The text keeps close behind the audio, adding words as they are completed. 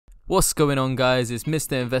What's going on, guys? It's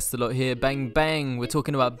Mr. Investor Lot here. Bang bang, we're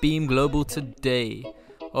talking about Beem Global today.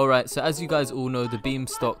 Alright, so as you guys all know, the Beem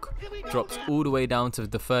stock dropped all the way down to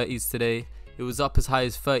the 30s today. It was up as high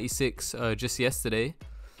as 36 just yesterday,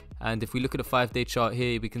 and if we look at the 5-day chart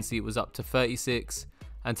here, we can see it was up to 36,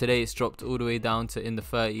 and today it's dropped all the way down to in the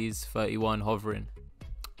 30s, 31, hovering.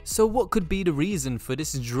 So what could be the reason for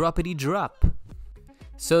this droppity drop?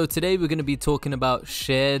 So today we're going to be talking about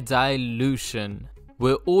share dilution.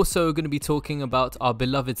 We're also going to be talking about our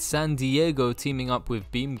beloved San Diego teaming up with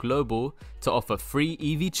Beem Global to offer free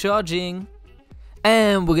EV charging.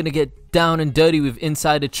 And we're going to get down and dirty with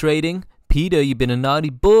insider trading. Peter, you've been a naughty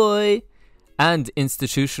boy. And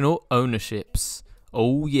institutional ownerships.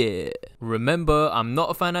 Oh yeah. Remember, I'm not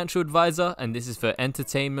a financial advisor and this is for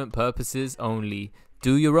entertainment purposes only.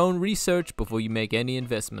 Do your own research before you make any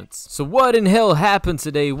investments. So what in hell happened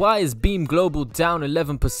today? Why is Beem Global down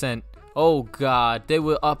 11%? Oh god, they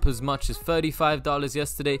were up as much as $35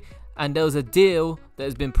 yesterday, and there was a deal that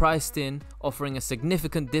has been priced in offering a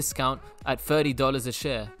significant discount at $30 a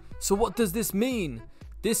share. So what does this mean?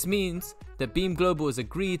 This means that Beem Global has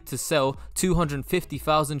agreed to sell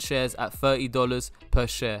 250,000 shares at $30 per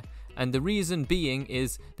share. And the reason being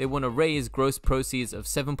is they want to raise gross proceeds of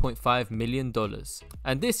 $7.5 million.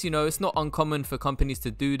 And this, it's not uncommon for companies to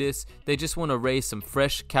do this. They just want to raise some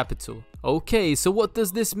fresh capital. Okay, so what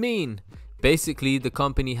does this mean? Basically, the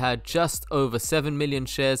company had just over 7 million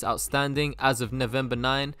shares outstanding as of November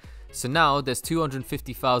 9. So now there's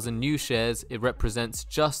 250,000 new shares. It represents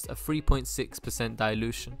just a 3.6%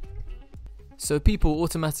 dilution. So people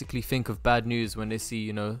automatically think of bad news when they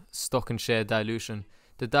see, stock and share dilution.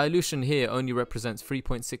 The dilution here only represents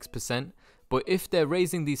 3.6%, but if they're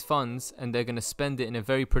raising these funds and they're going to spend it in a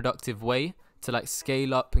very productive way to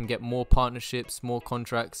scale up and get more partnerships, more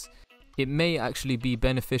contracts, it may actually be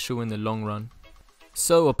beneficial in the long run.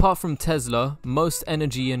 So apart from Tesla, most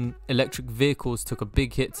energy and electric vehicles took a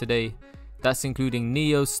big hit today. That's including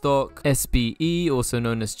NIO stock, SBE, also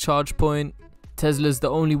known as ChargePoint. Tesla's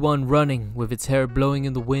the only one running with its hair blowing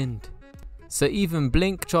in the wind. So even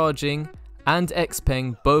Blink Charging and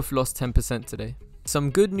XPeng both lost 10% today. Some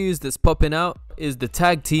good news that's popping out is the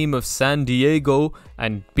tag team of San Diego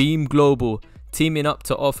and Beem Global teaming up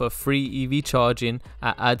to offer free EV charging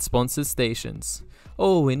at ad-sponsored stations.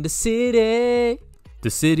 Oh, in the city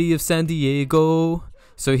of San Diego.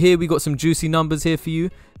 So here we got some juicy numbers here for you.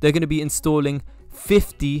 They're going to be installing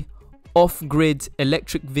 50 off-grid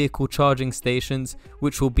electric vehicle charging stations,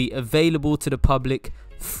 which will be available to the public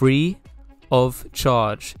free of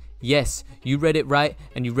charge. Yes, you read it right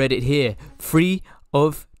and you read it here. Free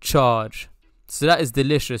of charge. So that is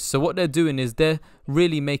delicious. So what they're doing is they're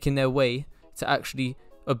really making their way to actually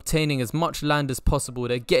obtaining as much land as possible.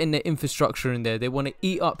 They're getting their infrastructure in there. They want to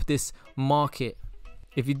eat up this market.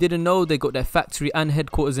 If you didn't know, they got their factory and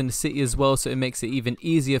headquarters in the city as well, so it makes it even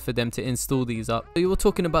easier for them to install these up. So you were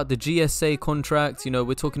talking about the GSA contract,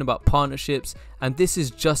 we're talking about partnerships, and this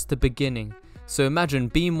is just the beginning. So imagine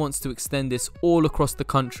Beem wants to extend this all across the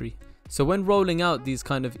country. So when rolling out these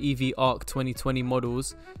kind of EV ARC 2020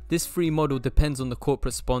 models, this free model depends on the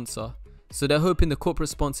corporate sponsor. So they're hoping the corporate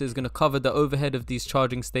sponsor is going to cover the overhead of these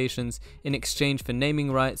charging stations in exchange for naming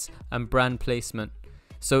rights and brand placement.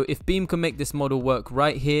 So if Beem can make this model work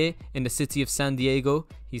right here in the city of San Diego,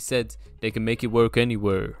 he said they can make it work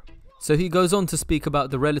anywhere. So he goes on to speak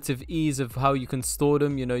about the relative ease of how you can store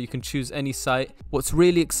them. You can choose any site. What's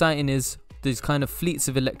really exciting is these kind of fleets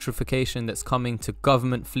of electrification that's coming to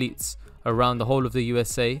government fleets around the whole of the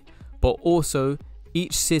USA, but also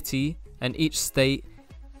each city and each state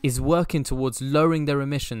is working towards lowering their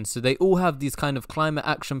emissions. So they all have these kind of climate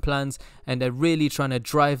action plans and they're really trying to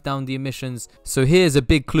drive down the emissions. So here's a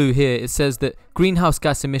big clue here. It says that greenhouse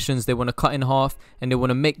gas emissions they want to cut in half, and they want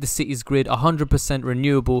to make the city's grid 100%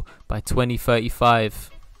 renewable by 2035.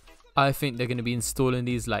 I think they're going to be installing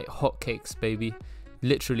these like hotcakes, baby.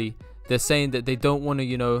 Literally. They're saying that they don't want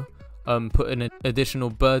to, put an additional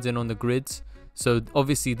burden on the grids. So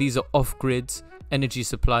obviously these are off-grids energy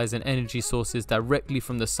supplies and energy sources directly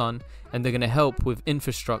from the sun, and they're going to help with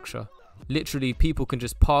infrastructure. Literally, people can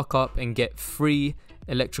just park up and get free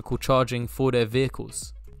electrical charging for their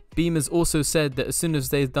vehicles. Beem has also said that as soon as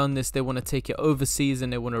they've done this, they want to take it overseas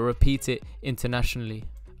and they want to repeat it internationally.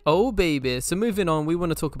 Oh baby, so moving on, we want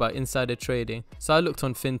to talk about insider trading. So I looked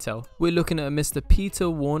on Fintel. We're looking at a Mr. Peter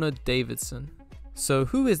Warner Davidson. So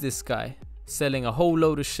who is this guy selling a whole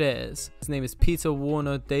load of shares? His name is Peter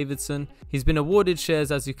Warner Davidson. He's been awarded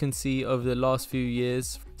shares, as you can see, over the last few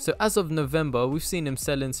years. So as of November, we've seen him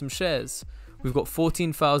selling some shares. We've got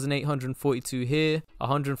 14,842 here,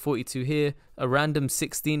 142 here, a random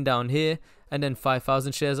 16 down here, and then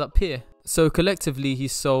 5,000 shares up here. So collectively he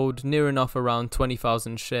sold near enough around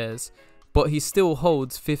 20,000 shares, but he still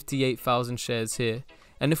holds 58,000 shares here.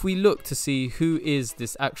 And if we look to see who is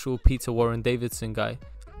this actual Peter Warren Davidson guy,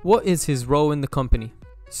 what is his role in the company?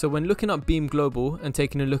 So when looking up Beem Global and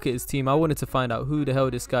taking a look at his team, I wanted to find out who the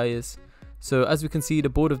hell this guy is. So as we can see, the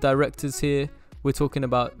board of directors here, we're talking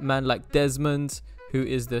about a man like Desmond, who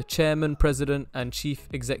is the chairman, president and chief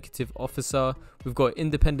executive officer. We've got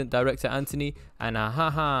independent director Anthony, and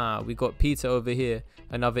we got Peter over here,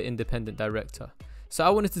 another independent director. So I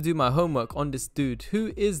wanted to do my homework on this dude.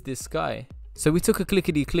 Who is this guy? So we took a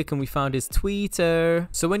clickety click and we found his Twitter.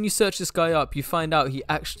 So when you search this guy up, you find out he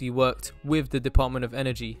actually worked with the Department of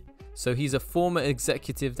Energy. So he's a former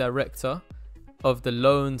executive director of the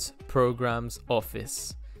Loans Programs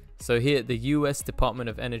Office. So here at the US Department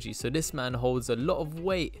of Energy. So this man holds a lot of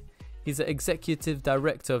weight. He's an executive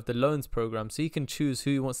director of the loans program. So he can choose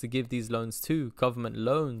who he wants to give these loans to. Government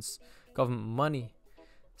loans, government money.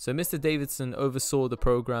 So Mr. Davidson oversaw the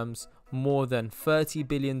program's more than $30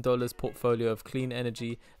 billion portfolio of clean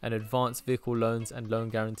energy and advanced vehicle loans and loan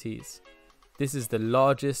guarantees. This is the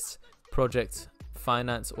largest project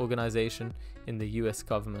finance organization in the US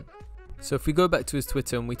government. So if we go back to his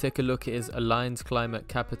Twitter and we take a look at his Aligned Climate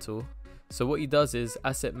Capital, so what he does is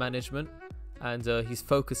asset management, and he's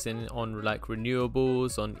focusing on like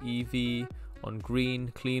renewables, on EV, on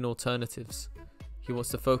green, clean alternatives. He wants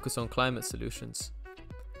to focus on climate solutions.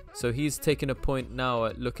 So he's taking a point now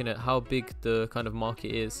at looking at how big the kind of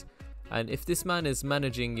market is. And if this man is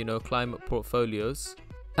managing, you know, climate portfolios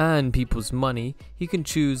and people's money, he can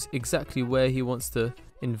choose exactly where he wants to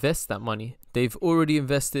invest that money. They've already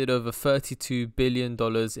invested over $32 billion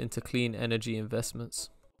into clean energy investments.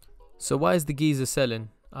 So why is the geezer selling?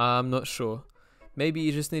 I'm not sure. Maybe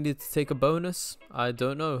he just needed to take a bonus? I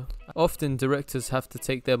don't know. Often directors have to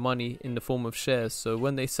take their money in the form of shares, so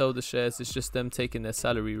when they sell the shares, it's just them taking their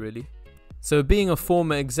salary really. So being a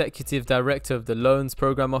former executive director of the Loans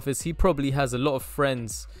Program Office, he probably has a lot of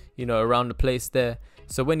friends, you know, around the place there.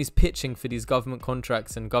 So when he's pitching for these government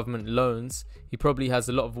contracts and government loans, he probably has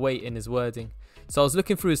a lot of weight in his wording. So I was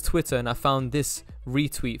looking through his Twitter and I found this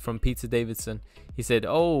retweet from Peter Davidson. He said,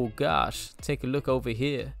 "Oh gosh, take a look over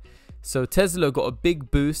here." So Tesla got a big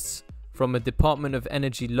boost from a Department of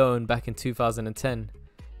Energy loan back in 2010.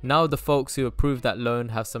 Now the folks who approved that loan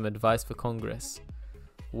have some advice for Congress.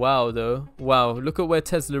 Wow though, wow, look at where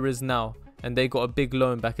Tesla is now, and they got a big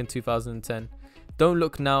loan back in 2010. Don't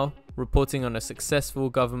look now, reporting on a successful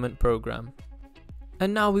government program.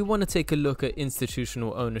 And now we want to take a look at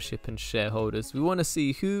institutional ownership and shareholders. We want to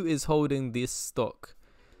see who is holding this stock.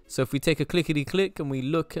 So if we take a clickety click and we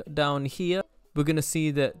look down here, we're going to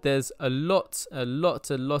see that there's a lot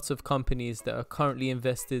of companies that are currently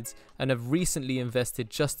invested and have recently invested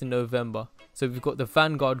just in November. So we've got the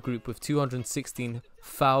Vanguard Group with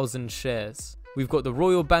 216,000 shares. We've got the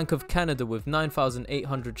Royal Bank of Canada with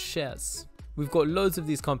 9,800 shares. We've got loads of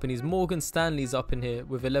these companies. Morgan Stanley's up in here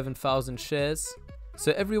with 11,000 shares.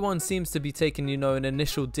 So everyone seems to be taking, you know, an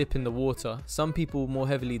initial dip in the water. Some people more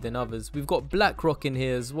heavily than others. We've got BlackRock in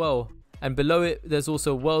here as well. And below it, there's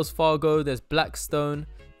also Wells Fargo, there's Blackstone,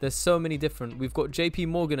 there's so many different. We've got JP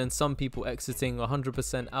Morgan and some people exiting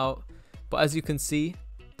 100% out. But as you can see,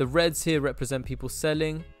 the reds here represent people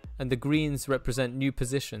selling and the greens represent new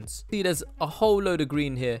positions. See, there's a whole load of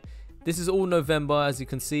green here. This is all November, as you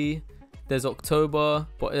can see. There's October,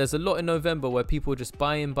 but there's a lot in November where people are just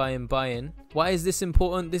buying. Why is this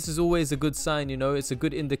important? This is always a good sign, you know, it's a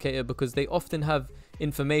good indicator because they often have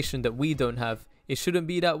information that we don't have. It shouldn't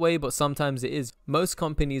be that way, but sometimes it is. Most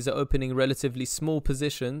companies are opening relatively small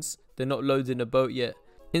positions. They're not loading a boat yet.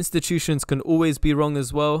 Institutions can always be wrong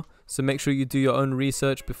as well, so make sure you do your own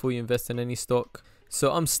research before you invest in any stock.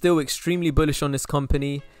 So I'm still extremely bullish on this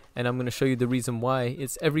company, and I'm going to show you the reason why.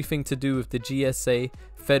 It's everything to do with the GSA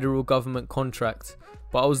federal government contract.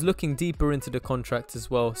 But I was looking deeper into the contract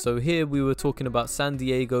as well. So here we were talking about San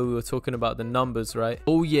Diego, we were talking about the numbers, right?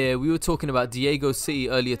 Oh yeah, we were talking about Diego City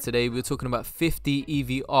earlier today. We were talking about 50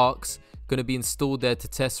 EV arcs going to be installed there to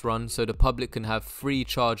test run so the public can have free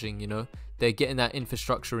charging, you know. They're getting that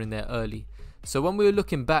infrastructure in there early. So when we were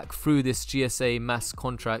looking back through this GSA MAS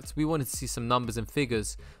contract, we wanted to see some numbers and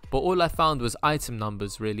figures. But all I found was item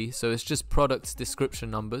numbers really. So it's just product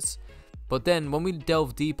description numbers. But then when we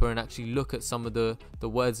delve deeper and actually look at some of the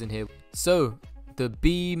words in here. So the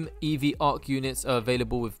Beem EV arc units are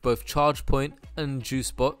available with both charge point and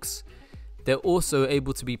juice box. They're also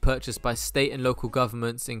able to be purchased by state and local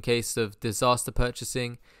governments in case of disaster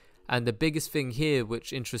purchasing. And the biggest thing here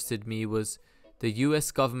which interested me was the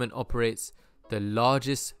US government operates the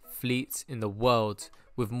largest fleet in the world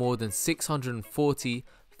with more than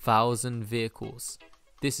 640,000 vehicles.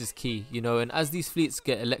 This is key, you know, and as these fleets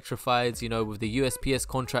get electrified, you know, with the USPS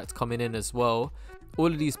contract coming in as well, all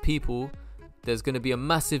of these people, there's going to be a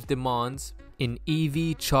massive demand in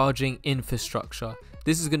EV charging infrastructure.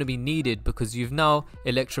 This is going to be needed because you've now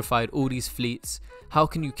electrified all these fleets. How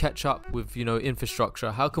can you catch up with, you know,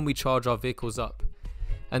 infrastructure? How can we charge our vehicles up?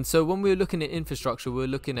 And so when we're looking at infrastructure, we're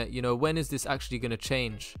looking at, you know, when is this actually going to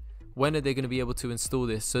change? When are they going to be able to install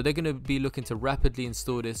this? So they're going to be looking to rapidly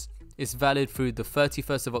install this. It's valid through the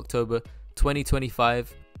 31st of October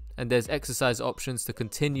 2025, and there's exercise options to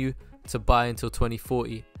continue to buy until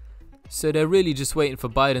 2040. So they're really just waiting for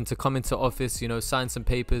Biden to come into office, you know, sign some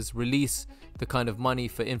papers, release the kind of money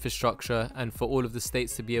for infrastructure, and for all of the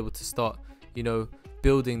states to be able to start, you know,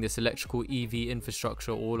 building this electrical EV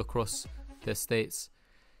infrastructure all across their states.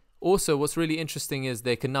 Also, what's really interesting is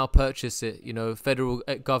they can now purchase it, you know, federal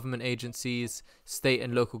government agencies, state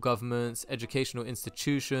and local governments, educational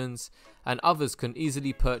institutions, and others can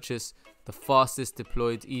easily purchase the fastest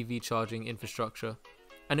deployed EV charging infrastructure.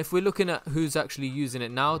 And if we're looking at who's actually using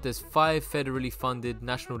it now, there's 5 federally funded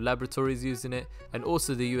national laboratories using it, and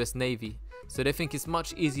also the US Navy. So they think it's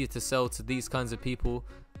much easier to sell to these kinds of people.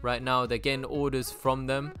 Right now, they're getting orders from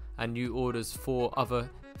them and new orders for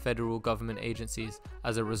other federal government agencies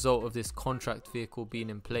as a result of this contract vehicle being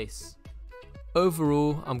in place.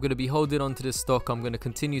 Overall, I'm going to be holding on to this stock. I'm going to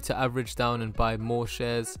continue to average down and buy more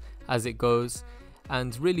shares as it goes.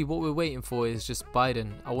 And really what we're waiting for is just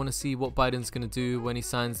Biden. I want to see what Biden's going to do when he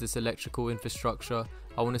signs this electrical infrastructure.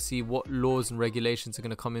 I want to see what laws and regulations are going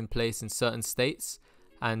to come in place in certain states,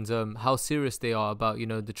 and how serious they are about, you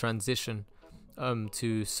know, the transition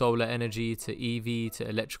to solar energy, to EV, to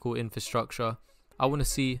electrical infrastructure. I want to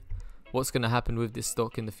see what's going to happen with this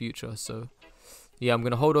stock in the future. So yeah, I'm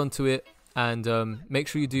going to hold on to it, and make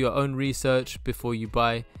sure you do your own research before you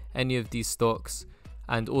buy any of these stocks,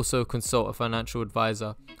 and also consult a financial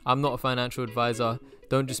advisor. I'm not a financial advisor.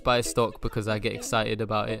 Don't just buy a stock because I get excited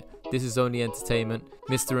about it. This is only entertainment.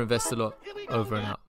 Mr. Investor Lot, over and out.